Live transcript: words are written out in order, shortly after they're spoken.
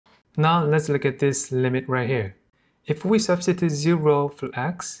Now let's look at this limit right here. If we substitute 0 for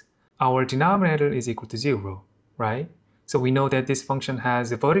x, our denominator is equal to 0, right? So we know that this function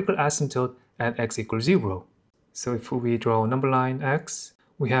has a vertical asymptote at x equals 0. So if we draw a number line x,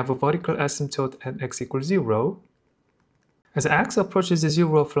 we have a vertical asymptote at x equals 0. As x approaches the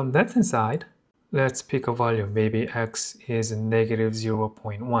 0 from left-hand side, let's pick a value. Maybe x is negative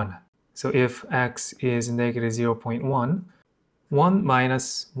 0.1. So if x is negative 0.1, 1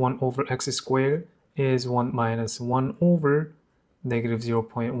 minus 1 over x squared is 1 minus 1 over negative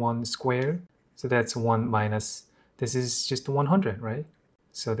 0.1 squared. So that's 1 minus, this is just 100, right?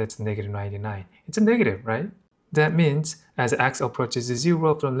 So that's negative 99. It's a negative, right? That means as x approaches the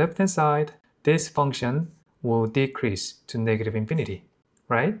 0 from left-hand side, this function will decrease to negative infinity,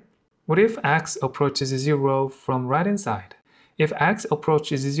 right? What if x approaches 0 from right-hand side? If x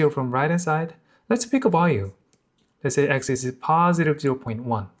approaches 0 from right-hand side, let's pick a value. Let's say x is positive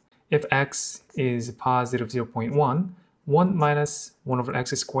 0.1. If x is positive 0.1, 1 minus 1 over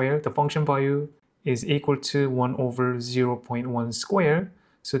x squared, the function value is equal to 1 over 0.1 squared.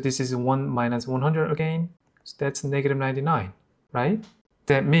 So this is 1 minus 100 again. So that's negative 99, right?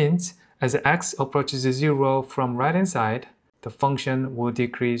 That means as x approaches 0 from right-hand side, the function will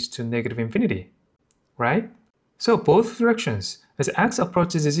decrease to negative infinity, right? So both directions, as x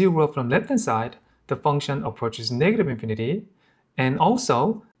approaches 0 from left-hand side, the function approaches negative infinity, and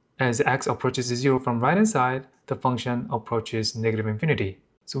also as x approaches 0 from right-hand side, the function approaches negative infinity.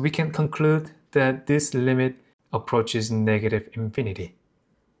 So we can conclude that this limit approaches negative infinity,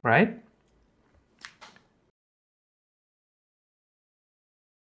 right?